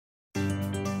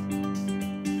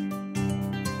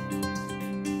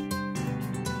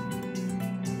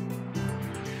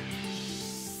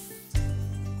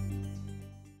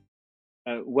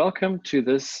Welcome to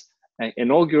this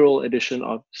inaugural edition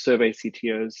of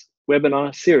SurveyCTO's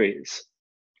webinar series.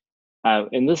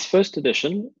 In this first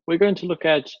edition, we're going to look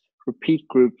at repeat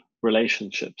group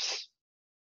relationships.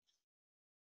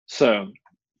 So,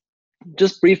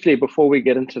 just briefly before we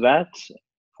get into that,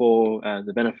 for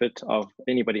the benefit of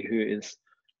anybody who is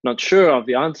not sure of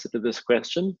the answer to this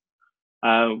question,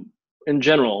 in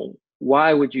general,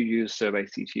 why would you use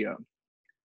SurveyCTO?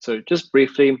 So just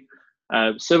briefly,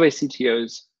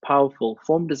 SurveyCTO's powerful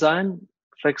form design,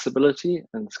 flexibility,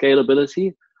 and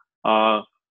scalability are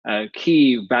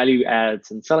key value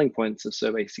adds and selling points of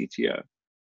SurveyCTO.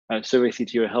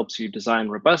 SurveyCTO helps you design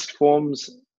robust forms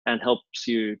and helps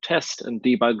you test and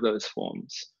debug those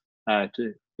forms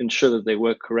to ensure that they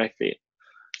work correctly.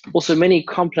 Also, many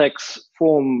complex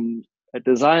form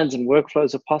designs and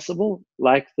workflows are possible,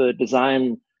 like the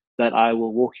design that I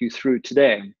will walk you through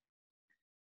today.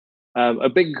 A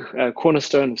big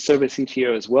cornerstone of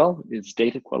SurveyCTO as well is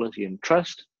data quality and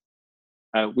trust.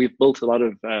 We've built a lot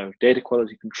of data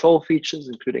quality control features,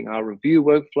 including our review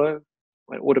workflow,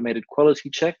 automated quality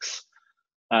checks,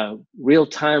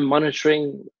 real-time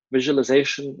monitoring,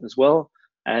 visualization, as well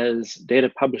as data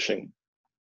publishing.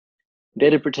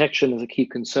 Data protection is a key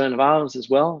concern of ours as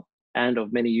well, and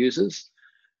of many users.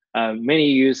 Many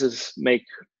users make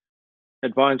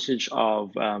advantage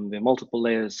of the multiple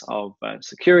layers of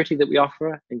security that we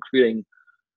offer, including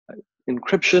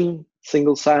encryption,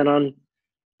 single sign-on,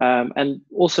 and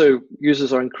also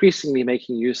users are increasingly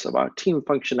making use of our team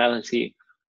functionality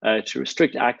to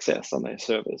restrict access on their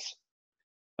servers.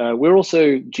 We're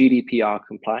also GDPR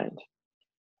compliant.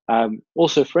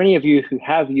 Also, for any of you who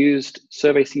have used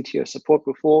SurveyCTO support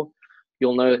before,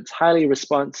 you'll know it's highly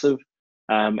responsive,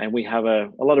 and we have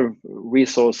a lot of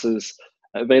resources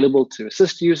available to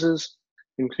assist users,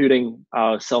 including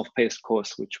our self-paced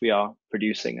course, which we are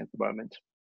producing at the moment.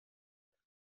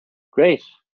 Great.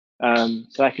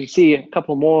 So I can see a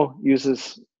couple more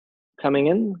users coming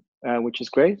in, which is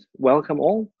great. Welcome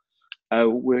all.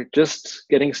 We're just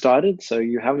getting started, so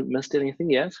you haven't missed anything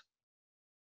yet.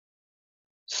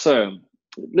 So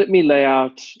let me lay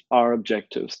out our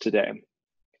objectives today.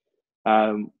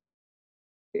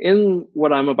 In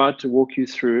what I'm about to walk you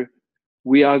through,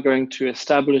 we are going to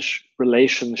establish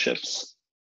relationships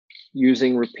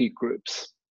using repeat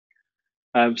groups.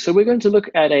 So we're going to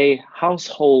look at a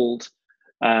household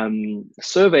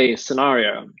survey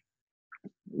scenario.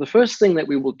 The first thing that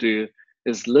we will do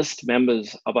is list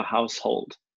members of a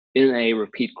household in a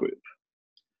repeat group.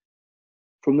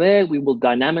 From there, we will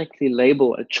dynamically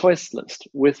label a choice list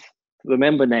with the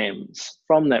member names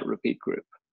from that repeat group.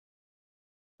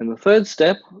 In the third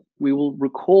step, we will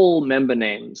recall member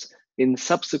names in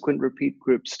subsequent repeat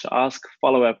groups to ask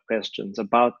follow-up questions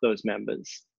about those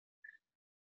members.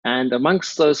 And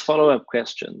amongst those follow-up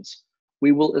questions,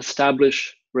 we will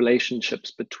establish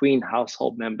relationships between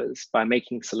household members by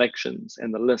making selections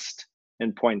in the list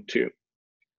in point 2.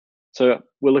 So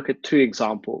we'll look at 2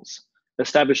 examples: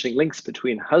 establishing links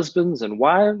between husbands and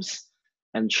wives,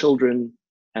 and children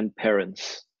and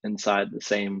parents inside the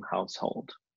same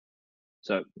household.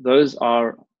 So those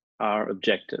are our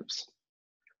objectives.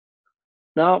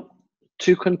 Now,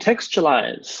 to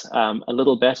contextualize a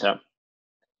little better,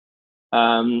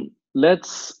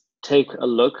 let's take a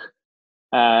look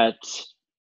at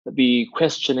the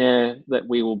questionnaire that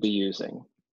we will be using.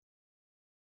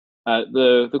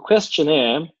 The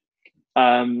questionnaire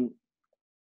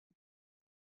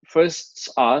first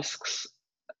asks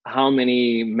how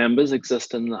many members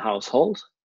exist in the household.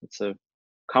 It's a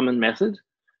common method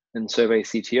in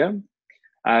SurveyCTO.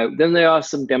 Then there are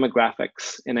some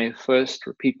demographics in a first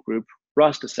repeat group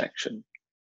roster section.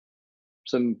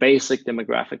 Some basic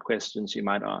demographic questions you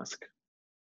might ask.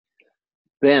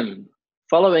 Then,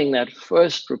 following that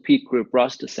first repeat group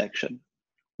roster section,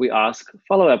 we ask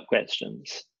follow-up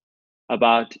questions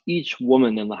about each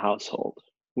woman in the household,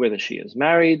 whether she is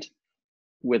married,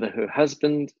 whether her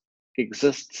husband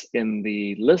exists in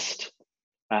the list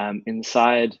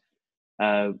inside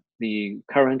the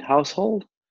current household,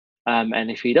 and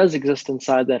if he does exist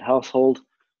inside that household,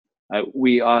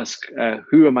 we ask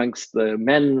who amongst the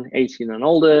men 18 and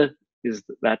older is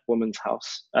that woman's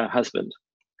husband.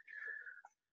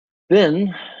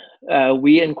 Then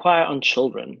we inquire on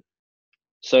children.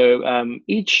 So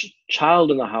each child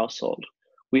in the household,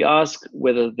 we ask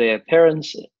whether their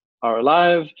parents are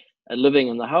alive and living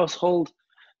in the household,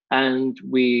 and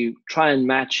we try and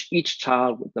match each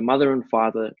child with the mother and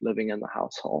father living in the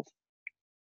household.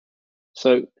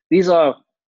 So these are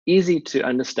easy to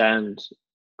understand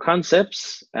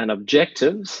concepts and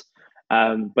objectives,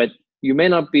 but you may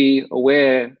not be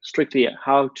aware strictly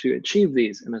how to achieve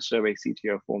these in a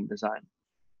SurveyCTO form design.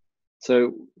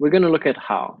 So we're going to look at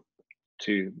how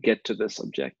to get to this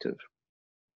objective.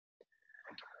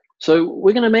 So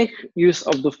we're going to make use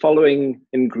of the following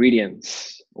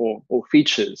ingredients or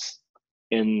features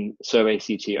in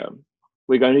SurveyCTO.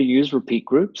 We're going to use repeat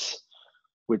groups,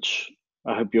 which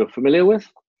I hope you're familiar with.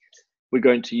 We're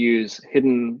going to use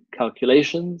hidden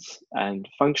calculations and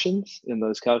functions in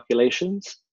those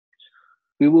calculations.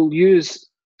 We will use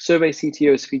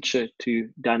SurveyCTO's feature to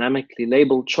dynamically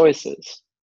label choices.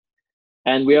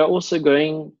 And we are also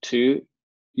going to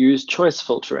use choice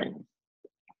filtering.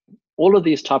 All of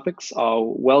these topics are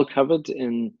well covered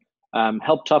in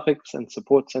help topics and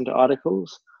support center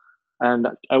articles. And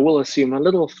I will assume a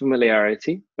little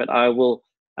familiarity, but I will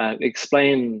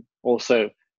explain also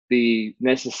the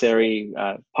necessary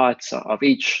parts of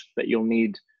each that you'll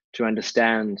need to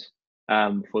understand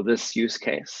for this use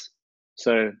case.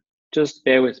 So just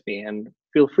bear with me and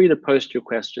feel free to post your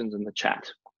questions in the chat.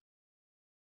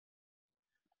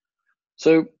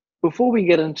 So before we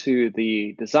get into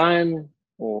the design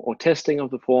or testing of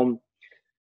the form,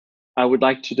 I would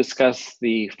like to discuss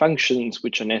the functions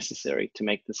which are necessary to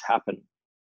make this happen.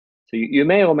 So you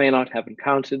may or may not have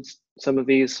encountered some of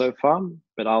these so far,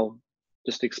 but I'll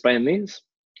just explain these.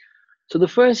 So the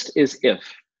first is if,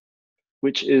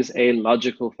 which is a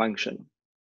logical function.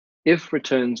 If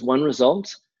returns one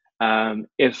result,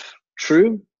 if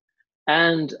true,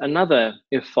 and another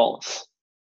if false.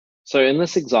 So in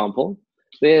this example,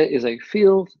 there is a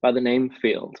field by the name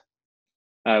field,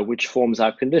 which forms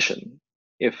our condition.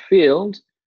 If field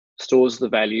stores the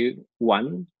value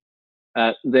 1,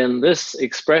 then this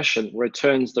expression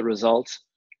returns the result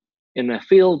in a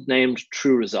field named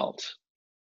true result.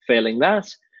 Failing that,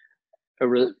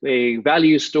 a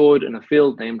value stored in a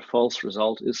field named false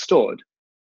result is stored.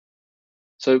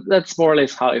 So that's more or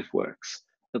less how if works.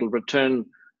 It'll return,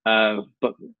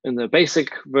 but in the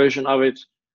basic version of it,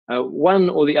 one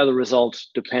or the other result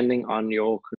depending on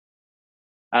your.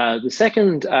 The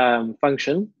second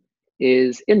function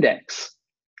is index.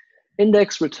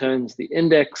 Index returns the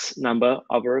index number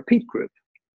of a repeat group.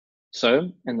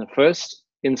 So in the first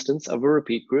instance of a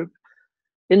repeat group,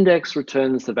 index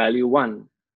returns the value 1.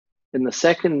 In the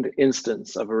second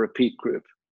instance of a repeat group,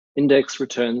 index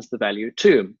returns the value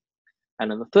 2.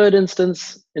 And in the third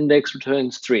instance, index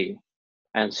returns 3,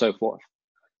 and so forth.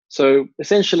 So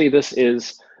essentially, this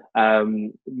is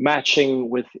matching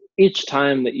with each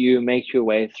time that you make your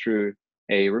way through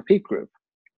a repeat group.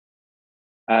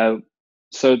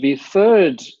 So the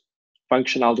third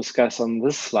function I'll discuss on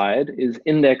this slide is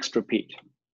indexed repeat.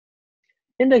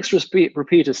 Indexed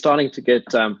repeat is starting to get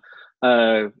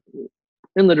in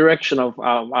the direction of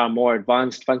our more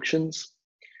advanced functions.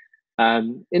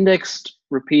 Indexed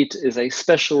repeat is a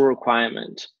special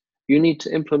requirement. You need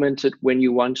to implement it when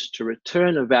you want to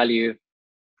return a value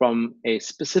from a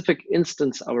specific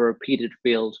instance of a repeated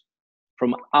field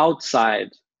from outside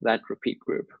that repeat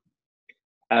group.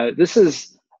 This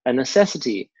is a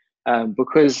necessity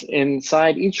because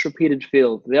inside each repeated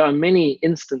field, there are many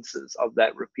instances of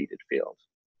that repeated field.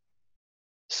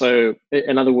 So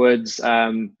in other words,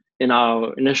 in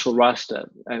our initial raster,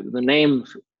 the name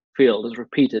field is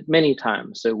repeated many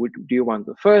times. So do you want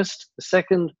the first, the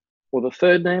second, or the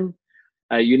third name?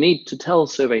 You need to tell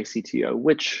SurveyCTO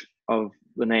which of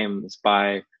the names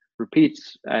by repeat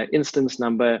instance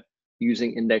number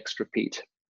using indexed repeat.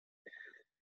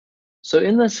 So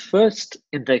in this first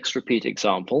indexed repeat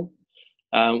example,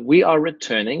 we are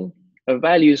returning a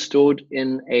value stored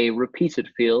in a repeated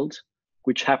field,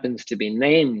 which happens to be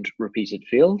named repeated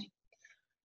field.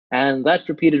 And that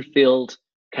repeated field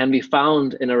can be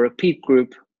found in a repeat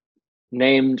group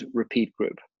named repeat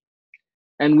group.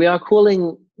 And we are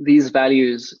calling these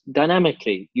values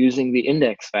dynamically using the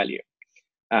index value.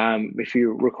 If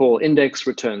you recall, index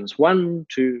returns 1,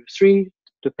 2, 3,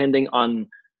 depending on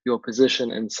your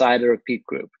position inside a repeat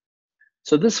group.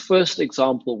 So this first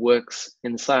example works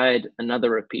inside another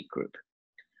repeat group.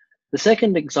 The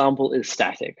second example is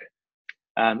static.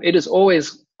 It is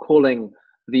always calling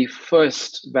the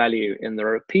first value in the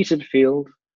repeated field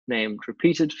named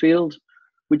repeated field,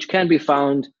 which can be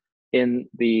found in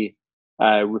the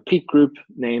repeat group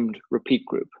named repeat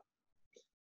group.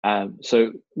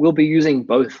 So we'll be using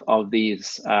both of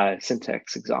these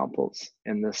syntax examples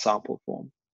in this sample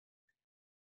form.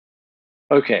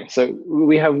 Okay, so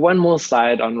we have one more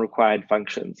slide on required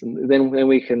functions, and then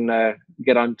we can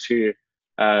get on to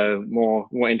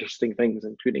more interesting things,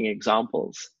 including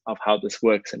examples of how this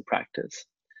works in practice.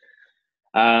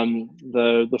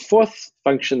 The fourth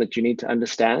function that you need to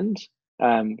understand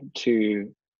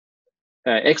to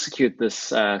execute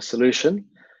this solution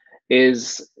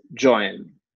is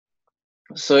join.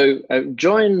 So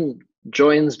join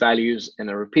joins values in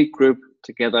a repeat group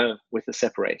together with a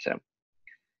separator.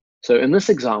 So in this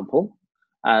example,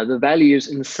 the values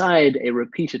inside a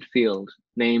repeated field,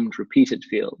 named repeated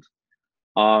field,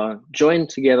 are joined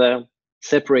together,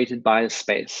 separated by a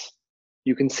space.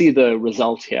 You can see the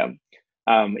result here.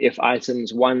 If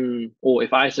items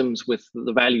with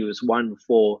the values 1,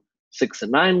 4, 6,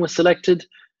 and 9 were selected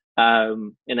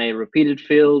in a repeated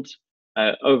field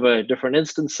over different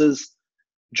instances,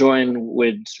 join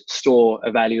would store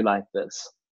a value like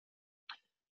this.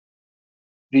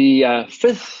 The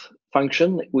fifth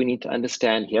function that we need to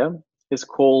understand here is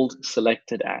called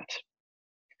selected@.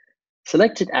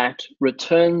 Selected@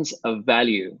 returns a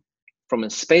value from a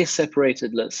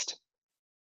space-separated list.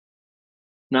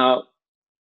 Now,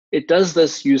 it does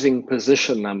this using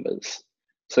position numbers.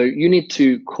 So you need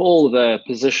to call the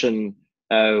position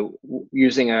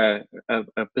using a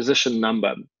position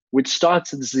number, which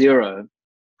starts at 0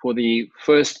 for the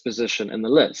first position in the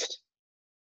list.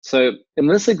 So in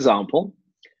this example,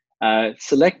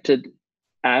 selected@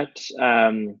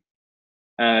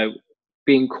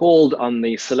 being called on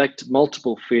the select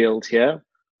multiple field here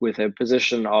with a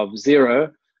position of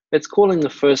 0, it's calling the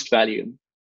first value.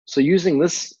 So using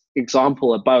this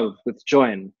example above with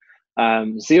join,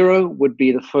 0 would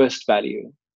be the first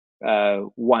value,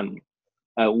 1.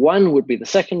 1 would be the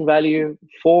second value,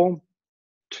 4.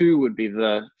 2 would be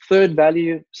the third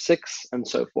value, 6, and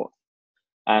so forth.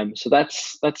 So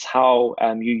that's how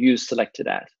you use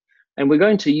selected@. And we're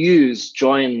going to use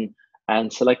join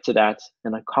and selected@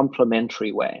 in a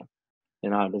complementary way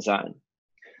in our design.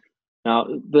 Now,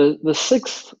 the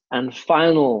sixth and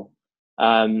final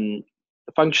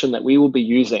function that we will be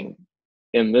using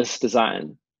in this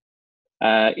design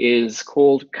is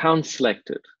called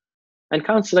countSelected. And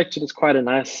countSelected is quite a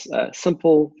nice,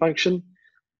 simple function.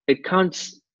 It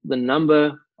counts the number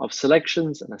of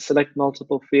selections in a select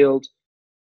multiple field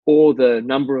or the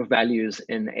number of values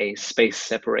in a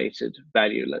space-separated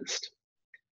value list.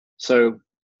 So,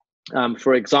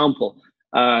 for example,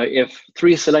 if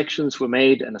 3 selections were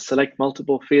made in a select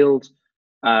multiple field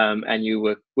and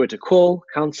you were to call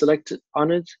countSelected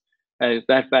on it,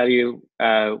 that value,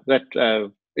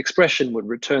 that expression would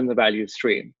return the value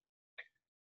 3.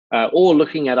 Or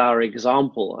looking at our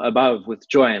example above with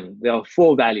join, there are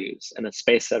 4 values in a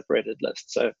space-separated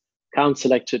list. So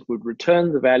countSelected would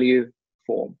return the value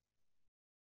 4.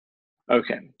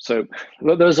 Okay, so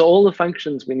those are all the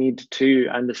functions we need to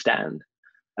understand.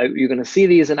 You're going to see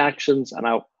these in actions, and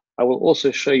I will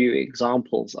also show you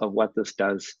examples of what this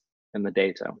does in the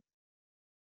data.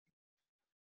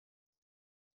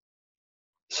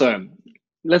 So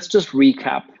let's just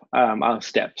recap our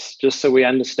steps, just so we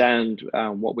understand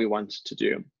what we want to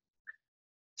do.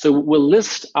 So we'll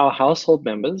list our household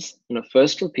members in a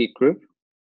first repeat group.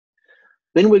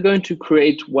 Then we're going to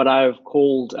create what I've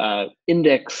called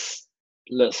index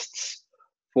lists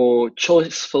for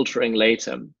choice filtering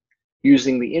later,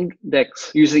 using the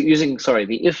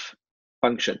the if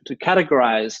function to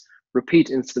categorize repeat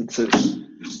instances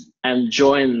and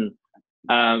join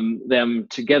them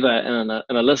together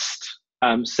in a list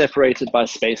separated by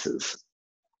spaces.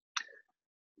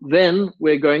 Then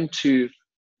we're going to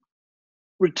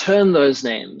return those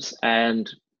names and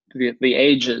the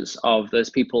ages of those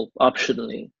people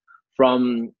optionally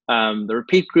from the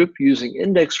repeat group using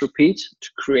index repeat to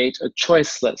create a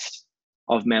choice list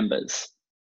of members.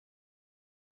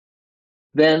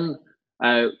 Then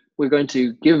we're going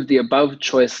to give the above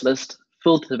choice list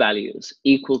filter values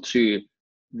equal to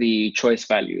the choice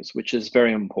values, which is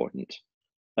very important.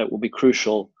 That will be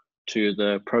crucial to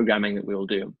the programming that we will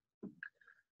do.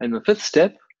 And the fifth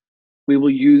step, we will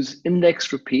use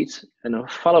index repeat in a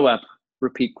follow-up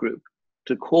repeat group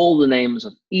to call the names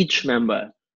of each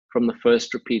member from the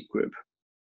first repeat group.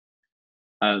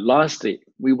 Lastly,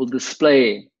 we will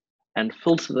display and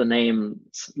filter the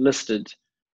names listed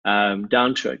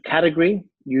down to a category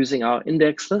using our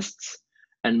index lists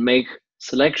and make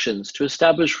selections to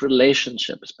establish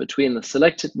relationships between the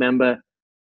selected member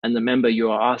and the member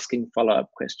you are asking follow-up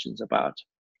questions about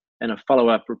in a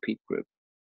follow-up repeat group.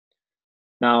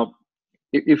 Now,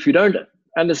 if you don't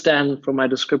understand from my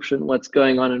description what's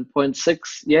going on in point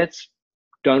 6 yet,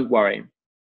 don't worry.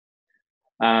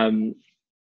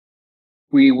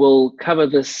 We will cover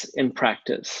this in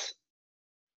practice.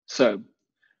 So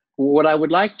what I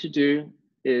would like to do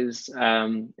is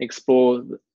explore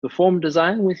the form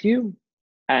design with you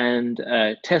and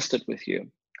test it with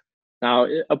you. Now,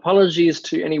 apologies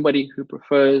to anybody who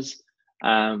prefers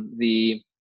the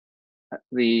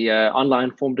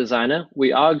online form designer.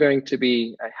 We are going to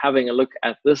be having a look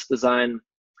at this design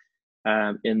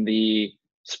in the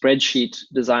spreadsheet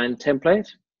design template.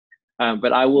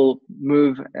 but I will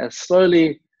move as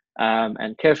slowly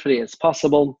and carefully as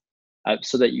possible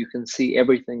so that you can see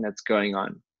everything that's going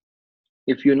on.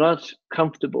 If you're not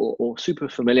comfortable or super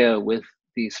familiar with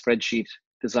the spreadsheet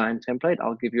design template,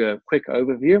 I'll give you a quick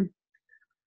overview.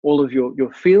 All of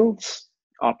your fields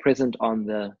are present on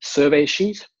the survey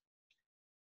sheet.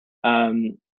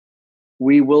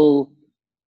 We will,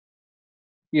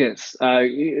 yes,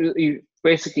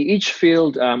 basically each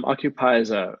field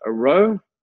occupies a row,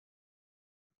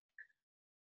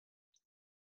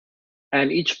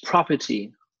 and each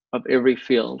property of every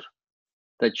field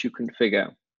that you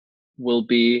configure will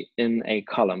be in a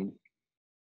column.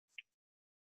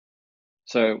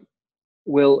 So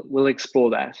we'll explore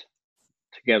that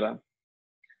together.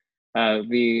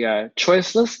 The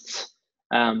choice lists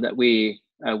that we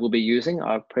will be using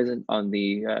are present on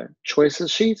the choices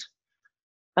sheet.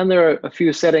 And there are a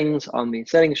few settings on the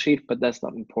settings sheet, but that's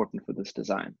not important for this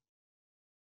design.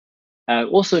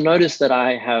 Also notice that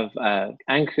I have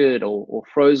anchored or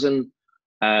frozen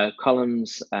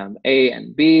columns A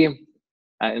and B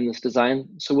in this design.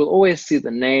 So we'll always see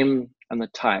the name and the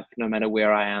type, no matter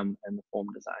where I am in the form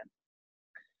design.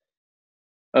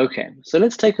 Okay, so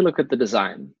let's take a look at the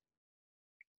design.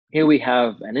 Here we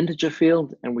have an integer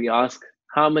field, and we ask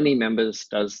how many members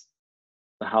does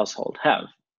the household have?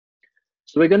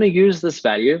 So we're going to use this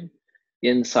value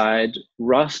inside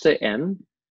roster n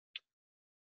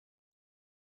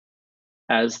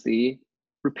as the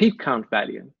repeat count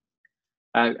value.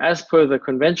 As per the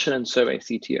convention in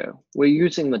SurveyCTO, we're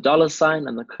using the $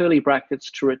 and the curly brackets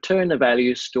to return a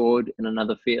value stored in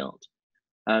another field.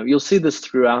 You'll see this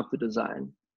throughout the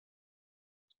design.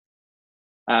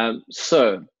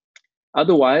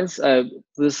 Otherwise,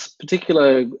 this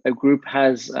particular group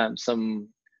has some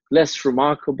less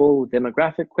remarkable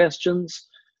demographic questions.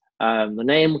 The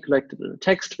name collected in a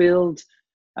text field,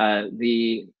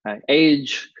 the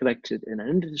age collected in an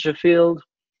integer field.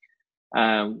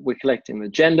 We're collecting the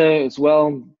gender as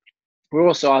well. We're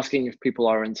also asking if people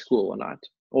are in school or not.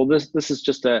 Or this is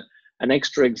just an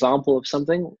extra example of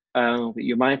something that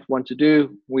you might want to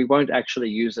do. We won't actually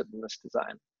use it in this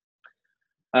design.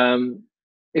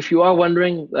 If you are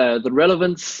wondering, the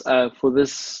relevance for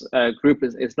this group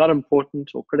is not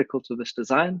important or critical to this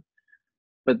design,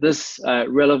 but this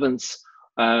relevance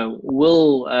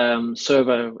will serve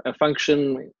a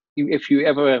function. If you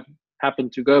ever happen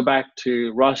to go back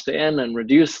to roster n and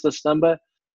reduce this number,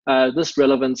 this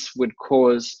relevance would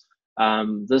cause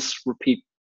this repeat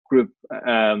group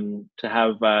to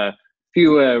have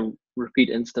fewer repeat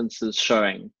instances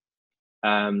showing,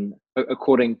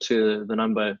 according to the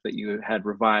number that you had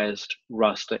revised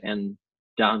roster n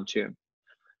down to.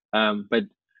 But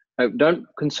don't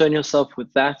concern yourself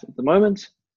with that at the moment.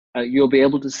 You'll be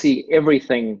able to see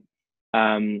everything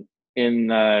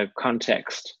in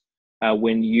context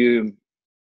when you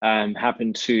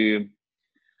happen to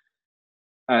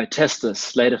test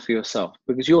this later for yourself,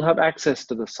 because you'll have access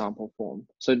to the sample form.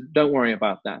 So don't worry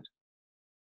about that.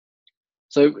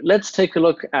 So let's take a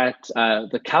look at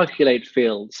the calculate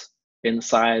fields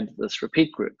inside this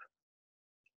repeat group.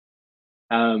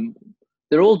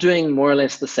 They're all doing more or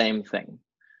less the same thing.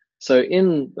 So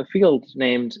in the field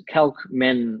named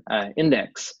calc_men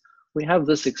index, we have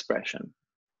this expression.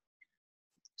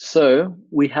 So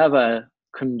we have a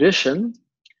condition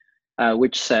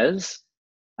which says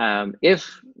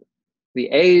if the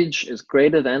age is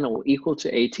greater than or equal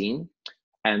to 18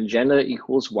 and gender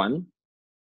equals 1,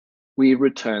 we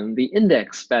return the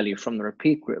index value from the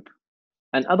repeat group.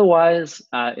 And otherwise,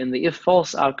 in the if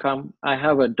false outcome, I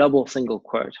have a double single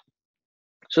quote.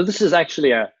 So this is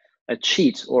actually a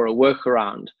cheat or a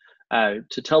workaround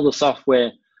to tell the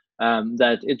software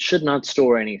that it should not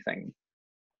store anything.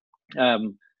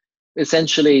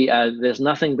 Essentially, there's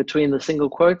nothing between the single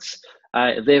quotes.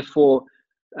 Therefore,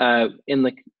 in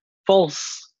the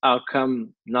false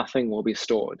outcome, nothing will be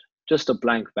stored, just a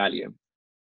blank value.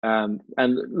 And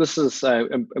this is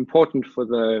important for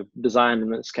the design in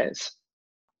this case.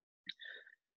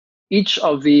 Each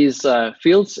of these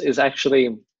fields is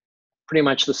actually pretty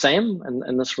much the same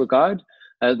in this regard.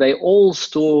 They all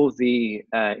store the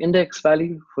index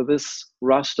value for this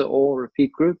roster or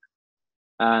repeat group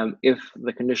if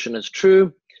the condition is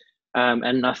true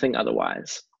and nothing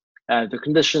otherwise. The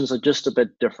conditions are just a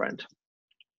bit different.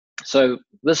 So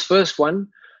this first one,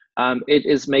 it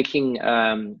is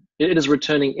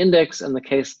returning index in the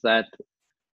case that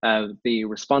the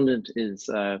respondent is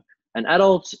an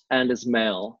adult and is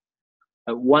male.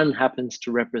 One happens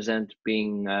to represent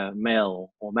being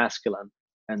male or masculine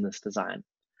in this design.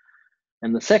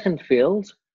 In the second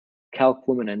field, calc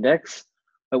woman index,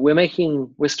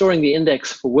 we're storing the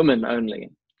index for women only.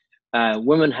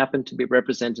 women happen to be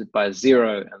represented by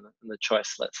 0 in the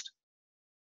choice list.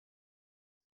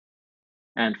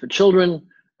 And for children,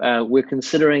 we're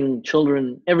considering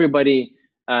children, everybody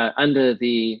under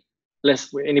the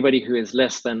anybody who is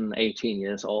less than 18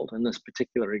 years old in this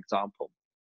particular example.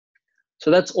 So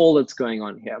that's all that's going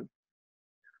on here.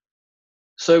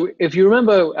 So if you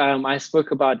remember, I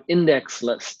spoke about index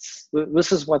lists.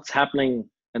 This is what's happening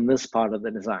in this part of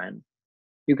the design.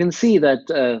 You can see that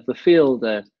the field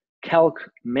calc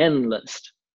men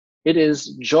list, it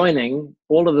is joining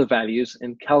all of the values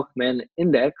in calc men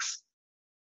index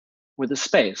with a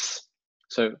space.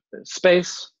 So the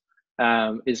space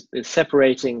is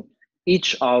separating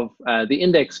each of the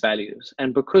index values.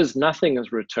 And because nothing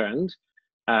is returned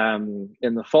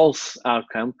in the false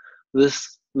outcome,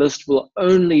 this list will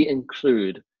only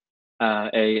include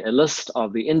a list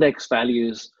of the index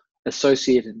values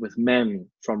associated with men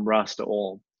from raster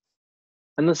all.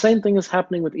 And the same thing is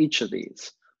happening with each of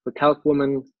these, the calc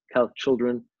women, calc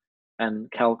children, and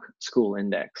calc school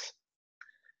index.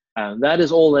 That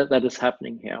is all that is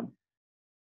happening here.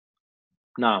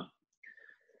 Now,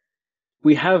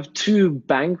 we have 2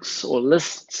 banks or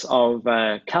lists of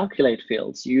calculate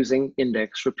fields using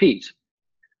index repeat.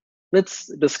 Let's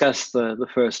discuss the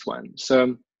first one.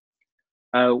 So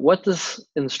what this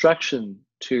instruction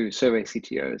to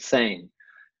SurveyCTO is saying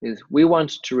is we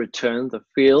want to return the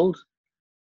field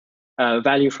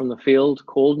value from the field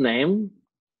called name.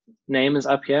 Name is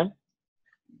up here.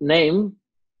 Name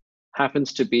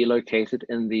happens to be located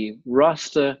in the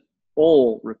raster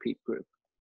all repeat group.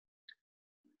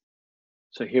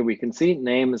 So here we can see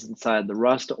name is inside the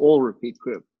raster all repeat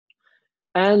group.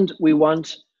 And we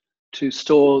want to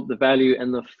store the value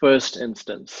in the first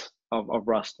instance of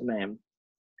raster name.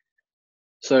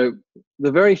 So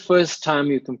the very first time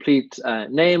you complete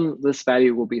name, this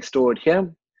value will be stored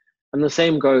here. And the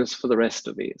same goes for the rest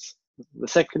of these. The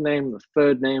second name, the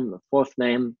third name, the fourth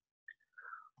name.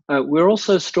 We're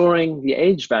also storing the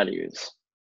age values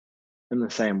in the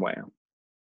same way.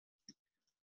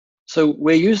 So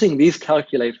we're using these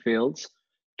calculate fields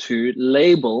to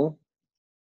label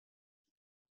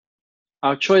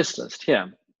our choice list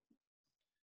here.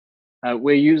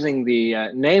 We're using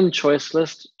the name choice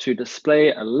list to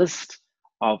display a list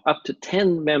of up to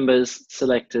 10 members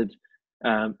selected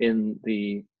in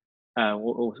the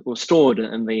or stored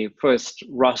in the first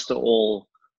raster all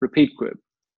repeat group.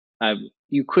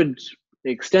 You could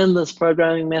extend this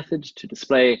programming method to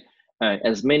display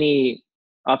as many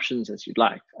options as you'd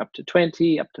like, up to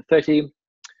 20, up to 30.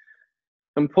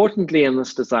 Importantly in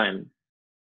this design,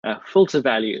 filter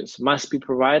values must be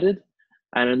provided,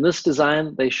 and in this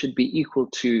design, they should be equal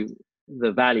to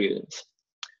the values.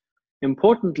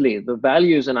 Importantly, the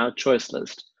values in our choice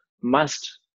list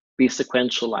must be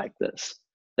sequential like this.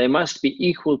 They must be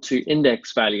equal to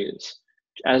index values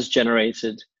as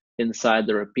generated inside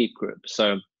the repeat group.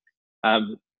 So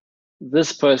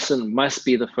this person must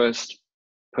be the first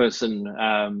person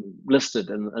listed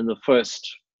in the first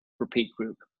repeat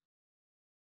group.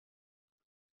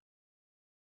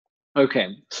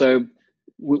 Okay, so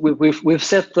we've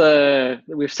set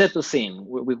the scene.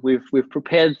 We've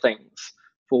prepared things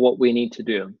for what we need to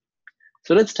do.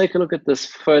 So let's take a look at this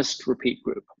first repeat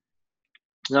group.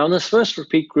 Now, in this first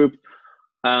repeat group,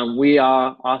 we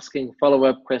are asking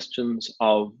follow-up questions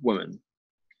of women.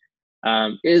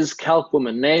 Is calc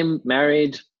woman name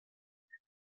married?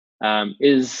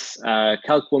 Is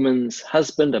calc woman's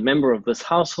husband a member of this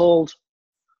household?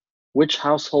 Which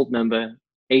household member,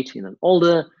 18 and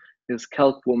older, is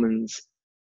calc woman's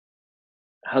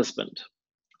husband?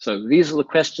 So these are the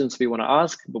questions we want to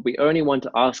ask, but we only want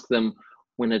to ask them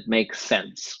when it makes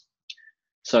sense.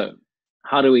 So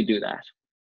how do we do that?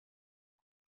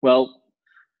 Well,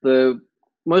 the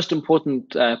most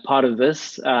important part of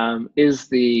this is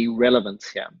the relevance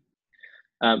here.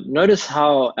 Notice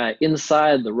how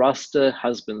inside the raster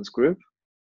husbands group,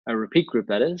 a repeat group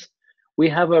that is, we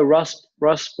have a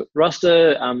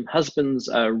raster husbands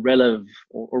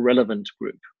relevant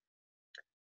group.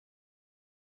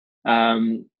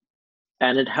 And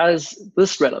it has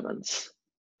this relevance.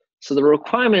 So the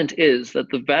requirement is that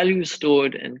the value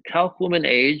stored in calc woman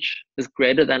age is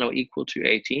greater than or equal to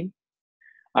 18,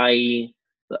 i.e.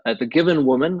 the given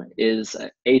woman is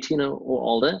 18 or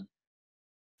older.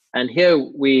 And here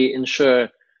we ensure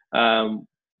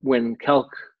when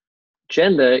calc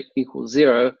gender equals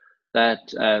 0, that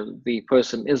the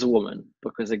person is a woman,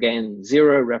 because again,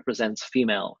 0 represents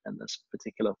female in this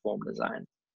particular form design.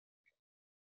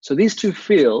 So these two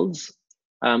fields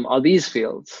are these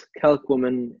fields, calc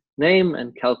woman name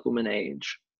and calc woman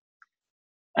age.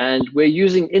 And we're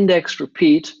using index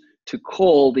repeat to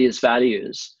call these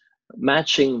values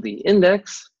matching the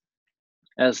index,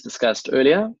 as discussed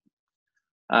earlier,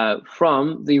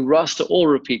 from the roster all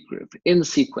repeat group in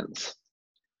sequence.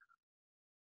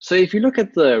 So if you look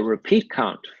at the repeat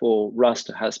count for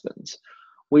roster husbands,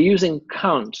 we're using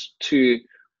count to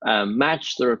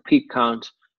match the repeat count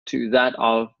to that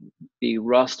of the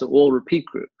roster all repeat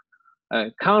group.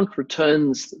 Count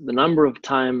returns the number of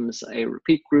times a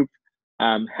repeat group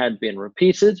had been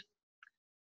repeated.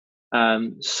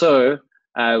 So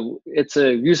it's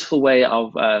a useful way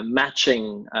of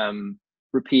matching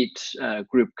repeat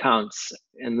group counts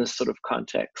in this sort of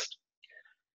context.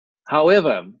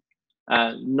 However,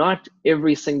 not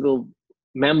every single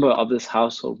member of this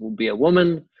household will be a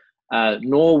woman,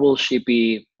 nor will she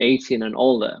be 18 and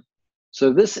older.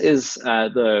 So this is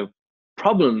the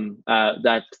problem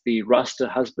that the roster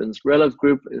husbands relative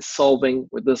group is solving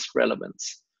with this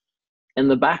relevance. In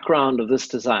the background of this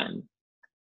design,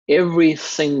 every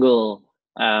single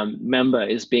member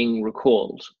is being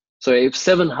recalled. So if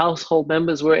 7 household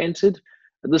members were entered,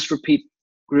 this repeat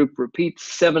group repeats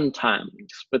 7 times.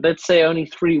 But let's say only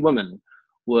 3 women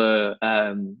were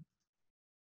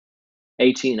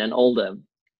 18 and older.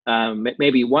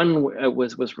 Maybe one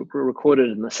was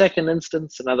recorded in the second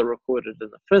instance, another recorded in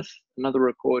the 5th, another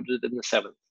recorded in the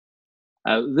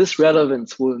 7th. This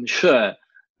relevance will ensure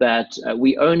that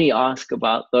we only ask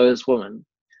about those women.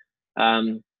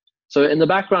 So in the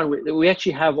background, we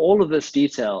actually have all of this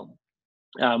detail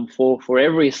for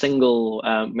every single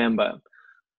member.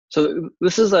 So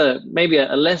this is maybe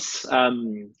a less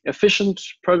efficient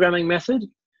programming method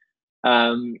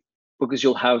because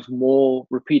you'll have more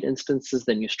repeat instances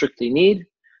than you strictly need,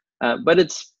 but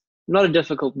it's not a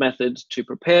difficult method to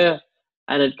prepare,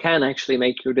 and it can actually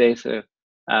make your data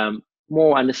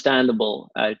more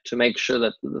understandable to make sure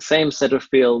that the same set of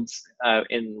fields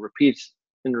in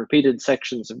repeated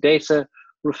sections of data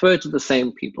refer to the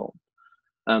same people.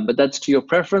 But that's to your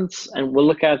preference, and we'll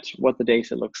look at what the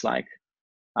data looks like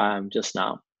just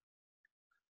now.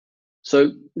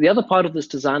 So the other part of this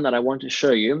design that I want to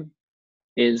show you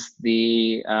is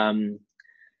the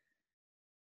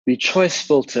choice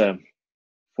filter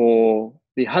for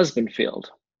the husband field.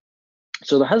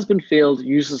 So the husband field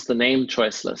uses the name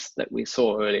choice list that we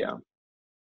saw earlier.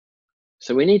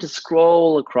 So we need to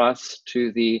scroll across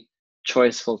to the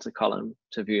choice filter column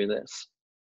to view this.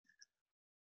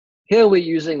 Here we're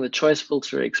using the choice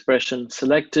filter expression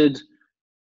selected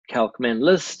calcmen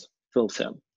list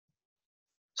filter.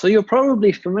 So you're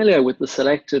probably familiar with the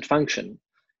selected function.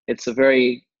 It's a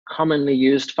very commonly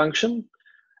used function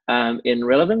in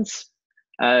relevance.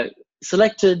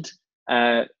 Selected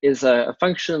is a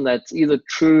function that's either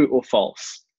true or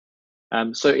false.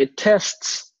 So it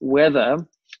tests whether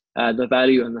the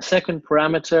value in the second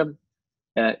parameter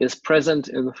is present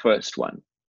in the first one.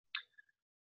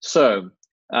 So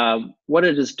what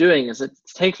it is doing is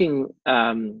it's taking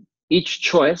each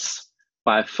choice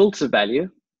by a filter value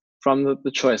from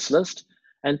the choice list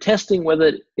and testing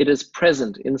whether it is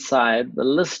present inside the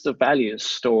list of values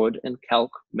stored in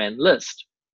calcmen list.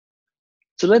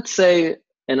 So let's say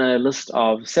in a list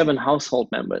of 7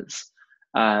 household members,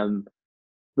 the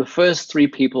first 3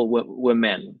 people were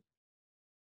men.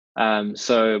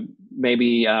 So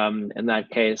maybe in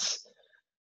that case,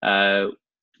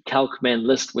 calcmen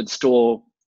list would store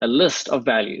a list of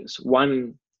values.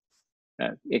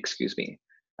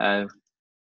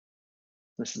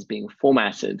 This is being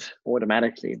formatted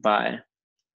automatically by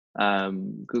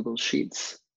Google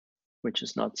Sheets, which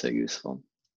is not so useful.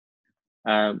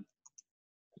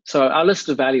 So our list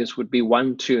of values would be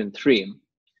 1, 2, and 3.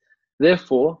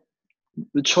 Therefore,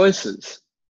 the choices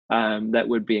that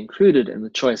would be included in the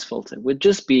choice filter would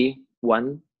just be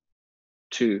 1,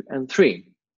 2, and 3.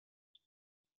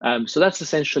 So that's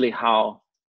essentially how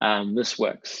this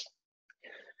works.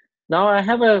 Now I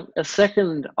have a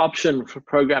second option for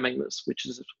programming this, which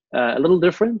is a little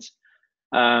different,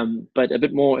 but a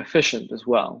bit more efficient as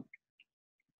well.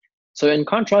 So in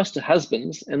contrast to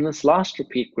husbands, in this last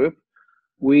repeat group,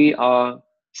 we are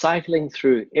cycling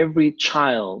through every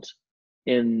child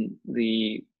in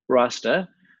the roster,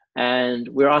 and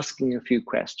we're asking a few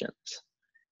questions.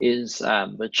 Is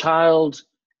the child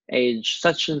age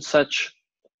such and such,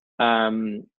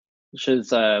 which is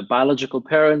biological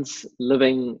parents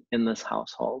living in this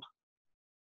household?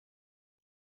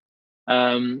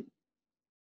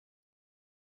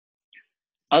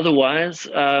 Otherwise,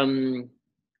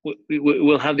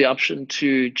 we'll have the option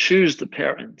to choose the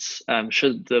parents,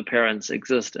 should the parents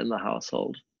exist in the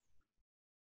household.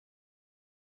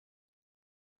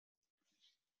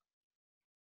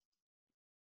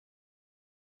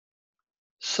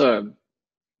 So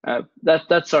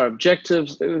That's our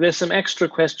objectives. There's some extra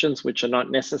questions which are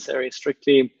not necessary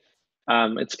strictly.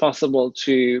 It's possible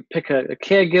to pick a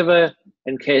caregiver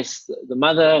in case the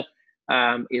mother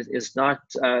is not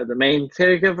the main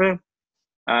caregiver,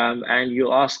 and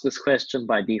you'll ask this question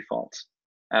by default,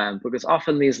 because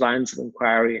often these lines of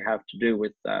inquiry have to do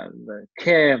with the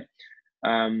care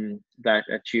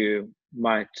that you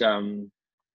might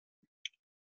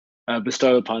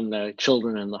bestow upon the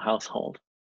children in the household.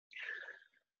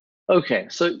 Okay,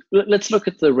 so let's look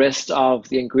at the rest of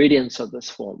the ingredients of this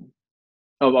form,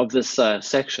 of this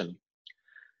section.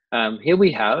 Here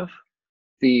we have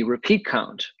the repeat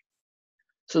count.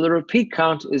 So the repeat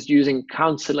count is using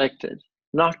count selected,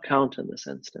 not count in this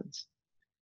instance.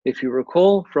 If you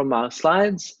recall from our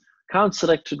slides, count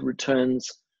selected returns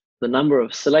the number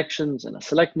of selections in a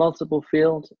select multiple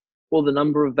field or the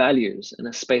number of values in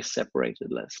a space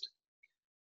separated list.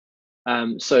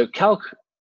 So calc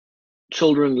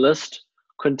children list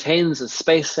contains a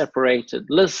space separated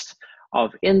list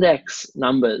of index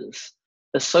numbers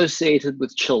associated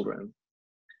with children.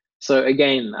 So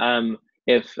again,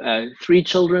 if 3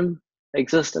 children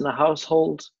exist in a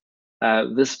household,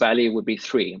 this value would be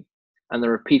 3. And the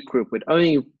repeat group would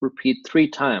only repeat 3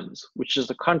 times, which is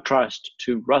the contrast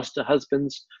to roster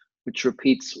husbands, which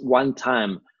repeats 1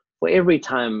 time for every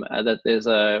time that there's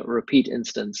a repeat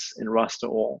instance in roster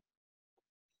all.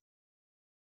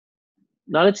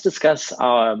 Now let's discuss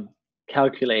our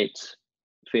calculate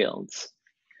fields.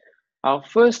 Our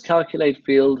first calculate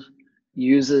field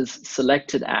uses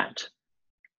selected at.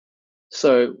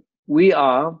 So we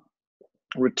are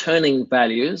returning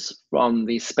values from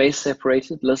the space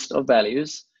separated list of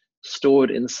values stored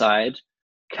inside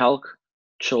calc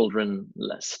children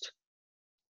list.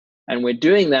 And we're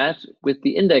doing that with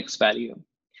the index value.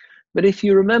 But if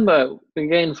you remember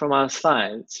again from our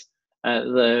slides,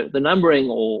 the numbering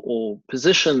or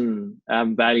position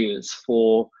values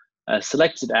for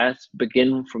selected at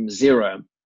begin from 0.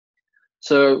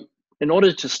 So in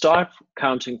order to start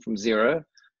counting from 0,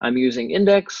 I'm using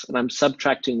index and I'm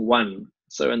subtracting 1.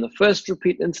 So in the first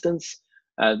repeat instance,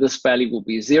 this value will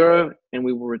be 0, and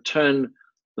we will return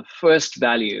the first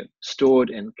value stored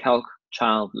in calc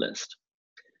child list.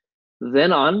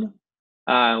 Then on,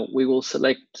 we will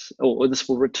select, or this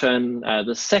will return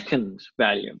the second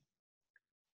value.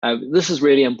 This is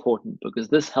really important because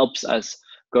this helps us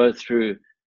go through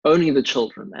only the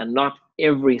children and not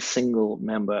every single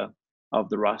member of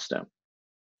the roster.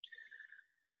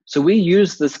 So we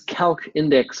use this calc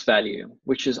index value,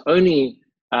 which is only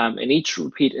in each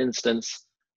repeat instance,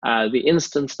 the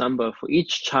instance number for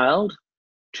each child,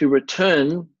 to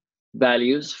return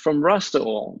values from roster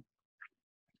all.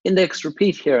 Index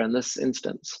repeat here in this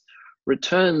instance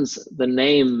returns the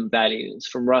name values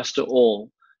from roster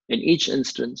all in each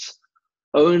instance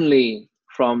only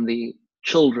from the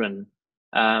children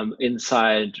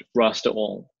inside roster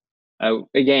all.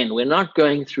 Again, we're not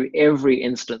going through every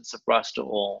instance of roster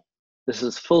all. This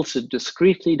is filtered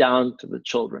discretely down to the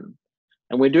children.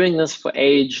 And we're doing this for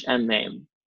age and name.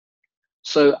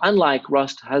 So unlike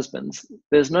roster husbands,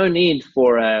 there's no need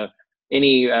for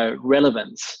any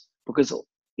relevance, because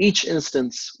each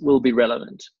instance will be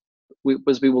relevant,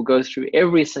 because we will go through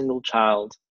every single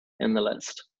child in the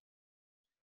list.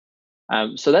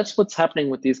 So that's what's happening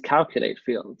with these calculate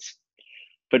fields.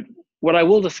 But what I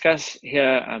will discuss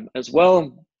here as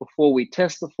well before we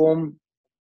test the form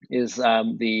is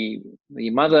the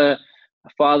mother,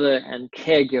 father, and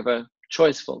caregiver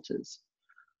choice filters.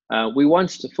 We want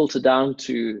to filter down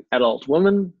to adult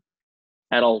women,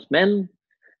 adult men,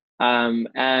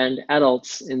 and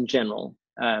adults in general,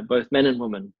 both men and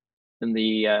women in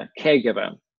the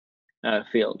caregiver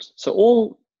field. So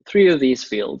all 3 of these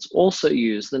fields also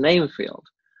use the name field,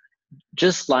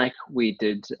 just like we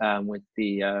did with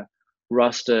the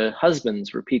roster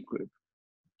husbands repeat group.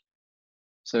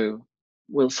 So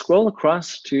we'll scroll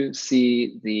across to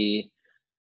see the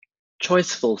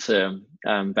choice filter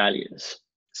values.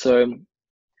 So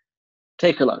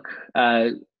take a look.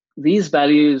 These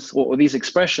values, or these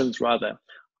expressions rather,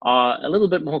 are a little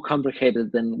bit more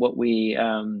complicated than what we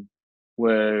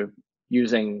were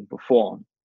using before.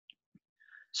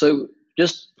 So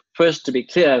just first to be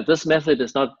clear, this method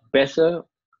is not better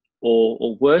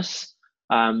or worse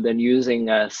than using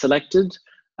selected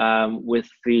with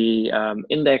the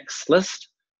index list.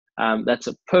 That's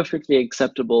a perfectly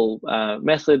acceptable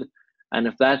method, and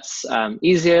if that's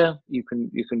easier, you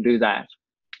can do that.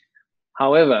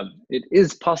 However, it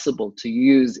is possible to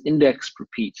use index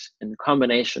repeat in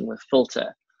combination with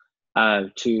filter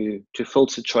to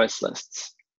filter choice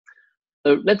lists.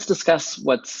 So let's discuss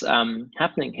what's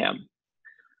happening here.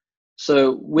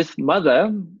 So with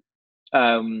mother,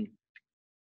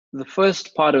 the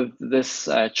first part of this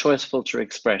choice filter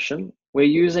expression, we're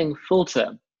using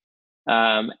filter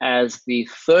as the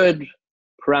third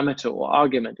parameter or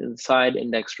argument inside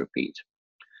index repeat.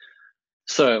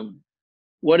 So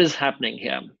what is happening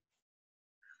here?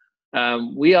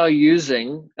 We are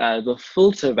using the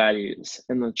filter values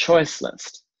in the choice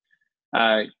list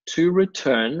to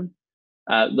return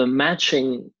the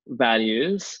matching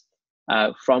values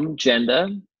from gender,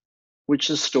 which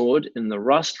is stored in the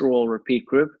roster all repeat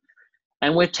group,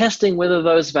 and we're testing whether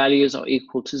those values are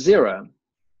equal to 0.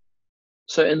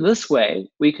 So in this way,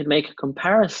 we can make a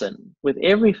comparison with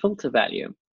every filter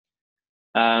value.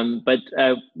 But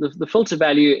the filter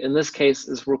value in this case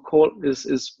is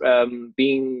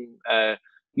being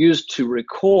used to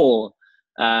recall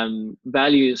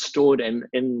values stored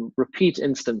in repeat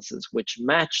instances which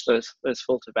match those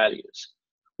filter values,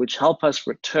 which help us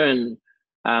return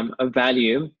a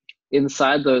value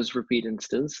inside those repeat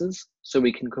instances so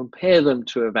we can compare them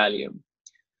to a value.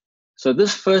 So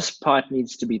this first part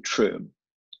needs to be true.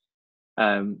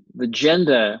 The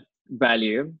gender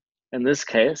value, in this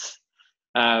case,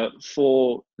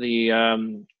 for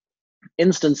the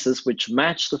instances which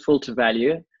match the filter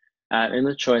value in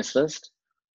the choice list,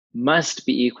 must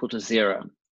be equal to 0.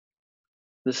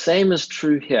 The same is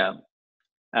true here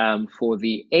for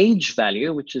the age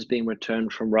value, which is being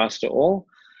returned from roster all,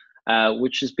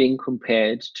 which is being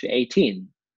compared to 18.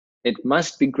 It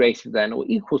must be greater than or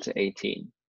equal to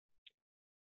 18.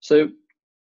 So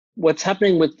what's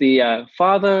happening with the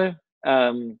father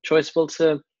choice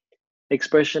filter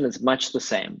expression is much the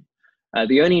same.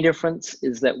 The only difference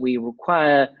is that we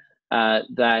require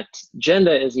that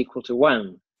gender is equal to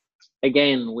 1,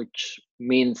 again, which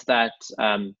means that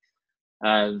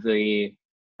the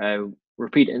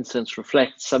repeat instance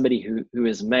reflects somebody who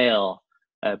is male,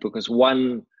 because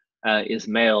 1 is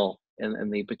male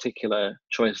in the particular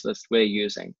choice list we're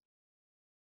using.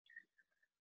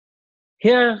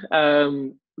 Here,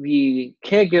 the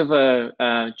caregiver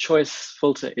choice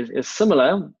filter is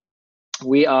similar.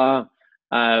 We are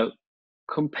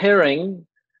comparing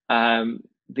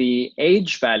the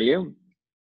age value,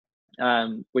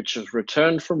 which is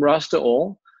returned from roster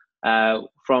all,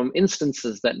 from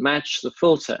instances that match the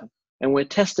filter, and we're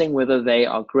testing whether they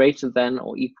are greater than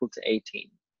or equal to 18.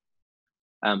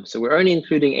 So we're only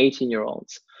including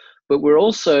 18-year-olds, but we're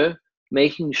also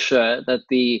making sure that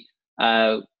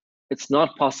it's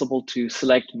not possible to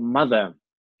select mother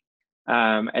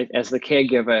as the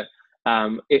caregiver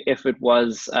if it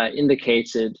was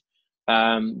indicated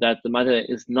that the mother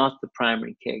is not the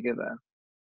primary caregiver.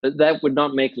 That would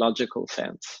not make logical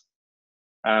sense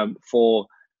for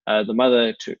the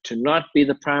mother to not be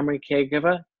the primary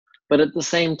caregiver, but at the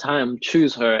same time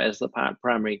choose her as the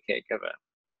primary caregiver.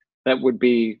 That would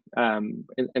be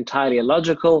entirely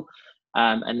illogical,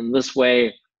 and in this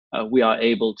way we are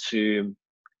able to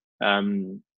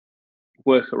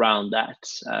work around that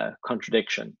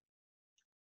contradiction.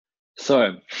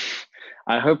 So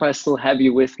I hope I still have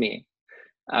you with me.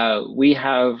 We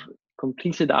have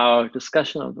completed our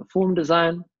discussion of the form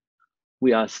design.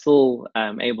 We are still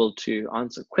able to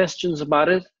answer questions about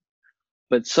it,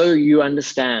 but so you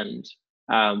understand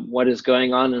what is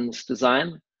going on in this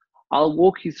design, I'll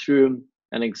walk you through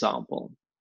an example.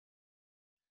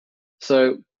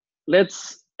 So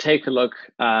let's take a look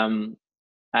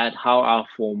at how our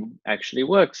form actually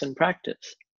works in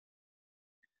practice.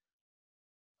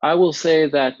 I will say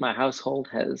that my household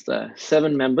has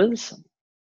 7 members.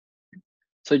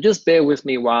 So just bear with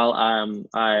me while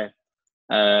I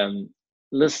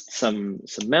list some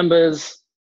members.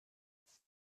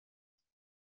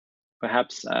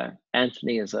 Perhaps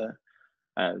Anthony is a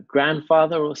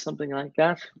grandfather or something like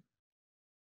that.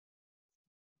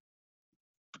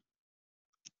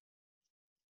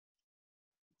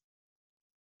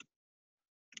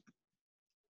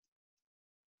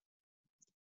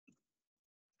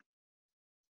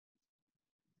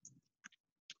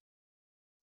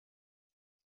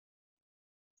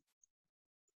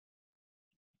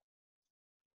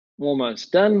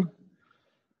 Almost done.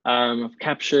 I've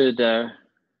captured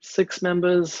 6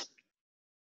 members.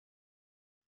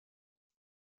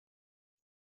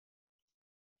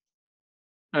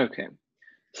 Okay,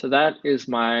 so that is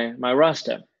my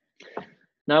roster.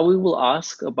 Now we will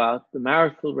ask about the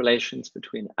marital relations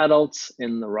between adults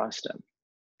in the roster.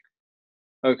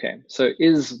 Okay, so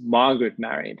is Margaret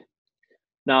married?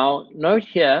 Now note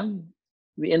here,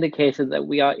 we indicated that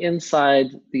we are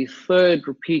inside the 3rd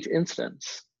repeat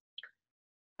instance.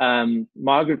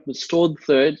 Margaret was stored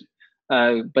 3rd,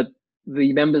 but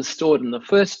the members stored in the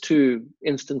first 2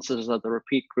 instances of the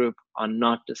repeat group are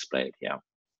not displayed here.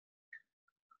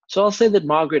 So I'll say that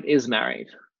Margaret is married.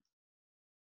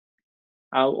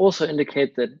 I'll also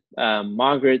indicate that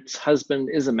Margaret's husband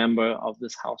is a member of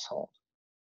this household.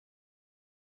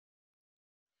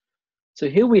 So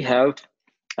here we have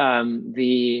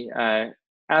the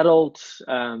adult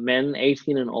men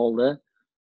 18 and older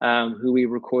who we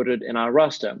recorded in our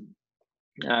roster.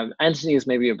 Anthony is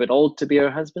maybe a bit old to be her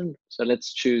husband, so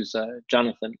let's choose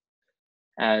Jonathan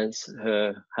as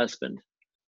her husband.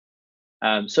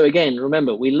 So again,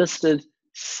 remember, we listed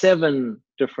 7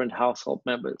 different household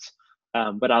members,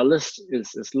 but our list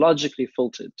is logically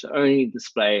filtered to only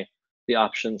display the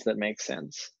options that make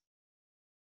sense.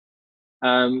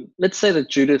 Let's say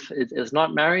that Judith is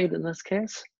not married in this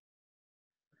case.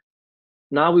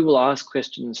 Now we will ask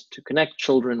questions to connect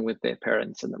children with their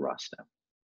parents in the roster.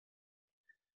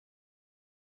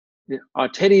 Are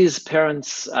Teddy's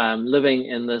parents living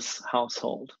in this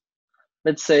household?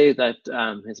 Let's say that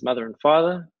his mother and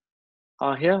father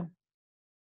are here.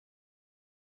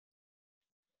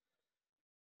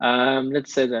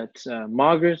 Let's say that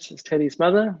Margaret is Teddy's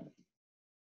mother.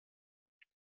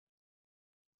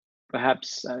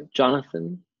 Perhaps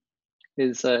Jonathan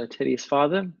is Teddy's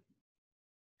father.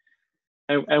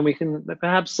 And we can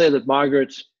perhaps say that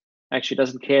Margaret actually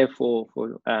doesn't care for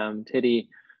Teddy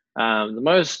the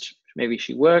most. Maybe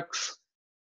she works.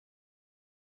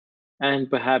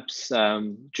 And perhaps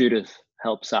Judith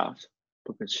helps out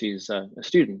because she's a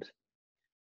student.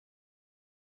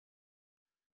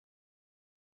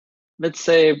 Let's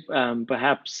say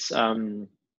perhaps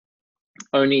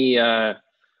only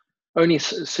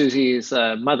Susie's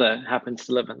mother happens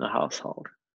to live in the household.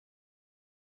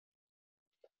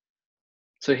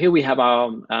 So here we have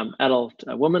our adult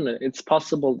woman. It's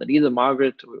possible that either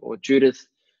Margaret or Judith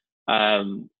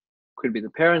could be the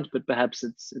parent, but perhaps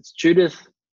it's Judith.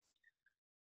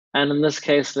 And in this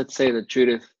case, let's say that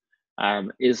Judith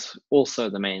is also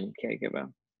the main caregiver.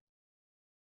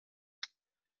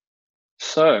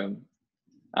 So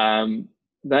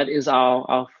that is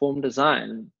our form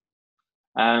design.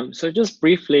 So just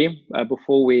briefly,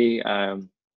 before we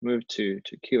move to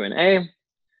Q&A,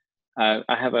 I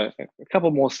have a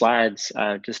couple more slides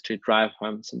just to drive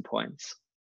home some points.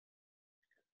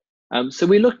 So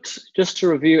we looked, just to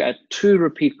review, at 2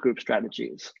 repeat group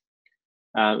strategies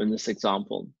in this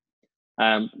example.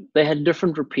 They had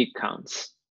different repeat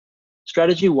counts.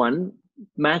 Strategy 1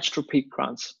 matched repeat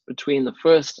counts between the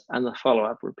first and the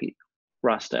follow-up repeat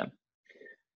roster.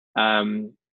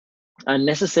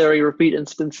 Unnecessary repeat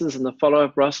instances in the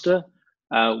follow-up roster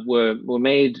were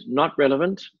made not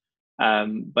relevant,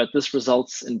 but this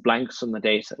results in blanks in the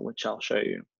data, which I'll show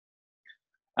you.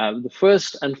 The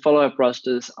first and follow-up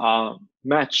rosters are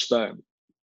matched, though,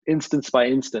 instance by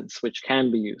instance, which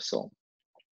can be useful.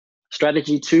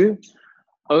 Strategy 2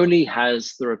 only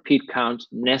has the repeat count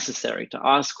necessary to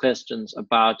ask questions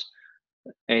about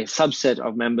a subset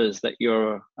of members that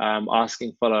you're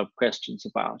asking follow-up questions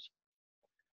about.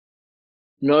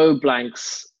 No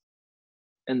blanks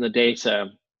in the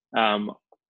data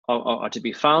are to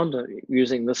be found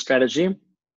using this strategy.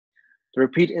 The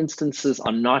repeat instances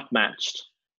are not matched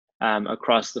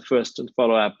across the first and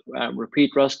follow-up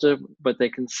repeat roster, but they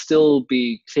can still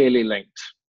be clearly linked.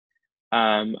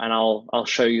 And I'll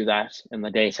show you that in the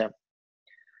data.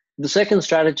 The second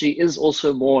strategy is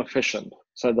also more efficient.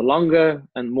 So the longer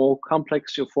and more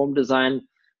complex your form design,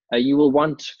 you will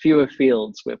want fewer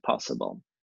fields where possible.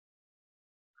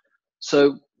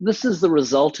 So this is the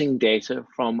resulting data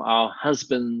from our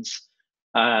husbands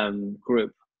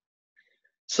group.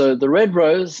 So the red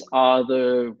rows are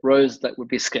the rows that would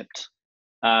be skipped,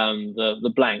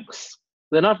 the blanks.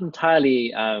 They're not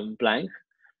entirely blank.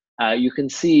 You can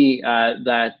see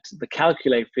that the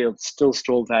calculate field still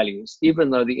store values, even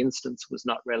though the instance was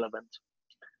not relevant.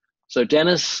 So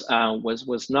Dennis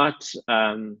was not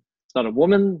a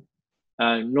woman,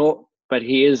 but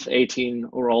he is 18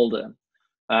 or older.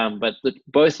 But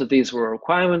both of these were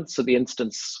requirements, so the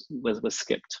instance was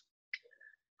skipped.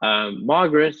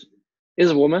 Margaret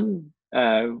is a woman,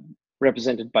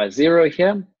 represented by 0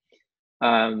 here,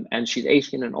 and she's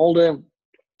 18 and older.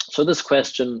 So this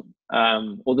question,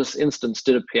 or this instance,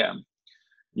 did appear.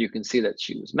 You can see that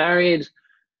she was married.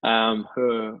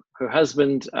 Her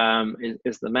husband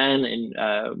is the man in,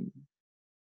 her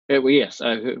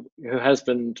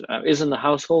husband is in the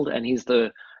household, and he's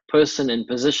the person in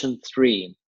position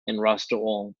 3 in roster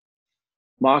all.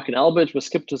 Mark and Albert were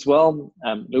skipped as well.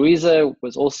 Louisa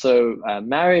was also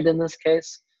married in this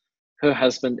case. Her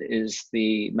husband is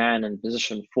the man in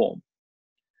position 4.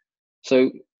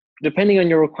 So depending on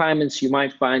your requirements, you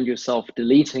might find yourself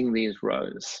deleting these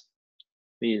rows,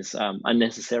 these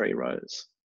unnecessary rows.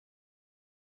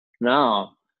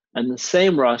 Now, And the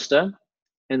same raster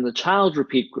in the child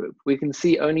repeat group, we can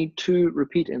see only 2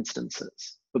 repeat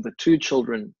instances for the 2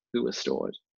 children who were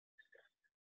stored.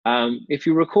 If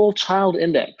you recall child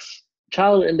index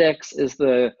is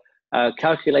the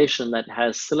calculation that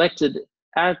has selected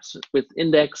with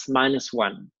index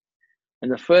 -1. In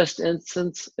the first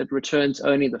instance, it returns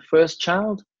only the first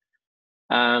child.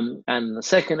 And in the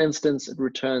second instance, it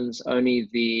returns only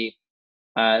the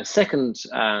second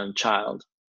child.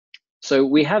 So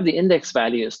we have the index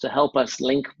values to help us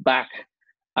link back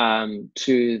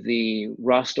to the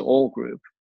raster all group.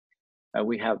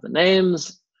 We have the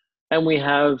names, and we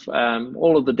have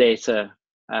all of the data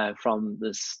from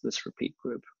this repeat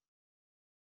group.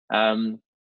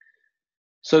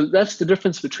 So that's the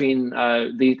difference between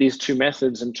these 2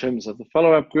 methods in terms of the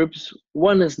follow-up groups.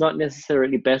 One is not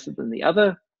necessarily better than the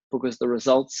other because the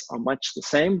results are much the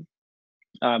same.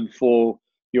 For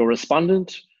your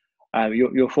respondent,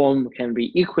 your form can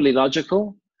be equally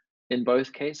logical in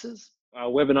both cases. Our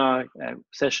webinar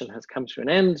session has come to an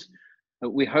end.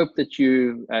 We hope that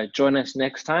you join us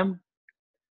next time.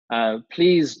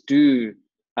 Please do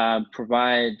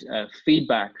provide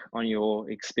feedback on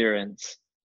your experience.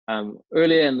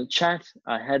 Earlier in the chat,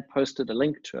 I had posted a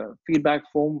link to a feedback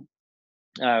form.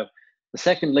 The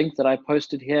second link that I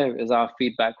posted here is our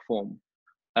feedback form.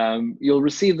 You'll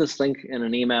receive this link in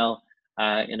an email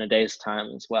in a day's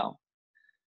time as well.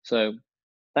 So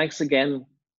thanks again,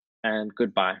 and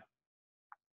goodbye.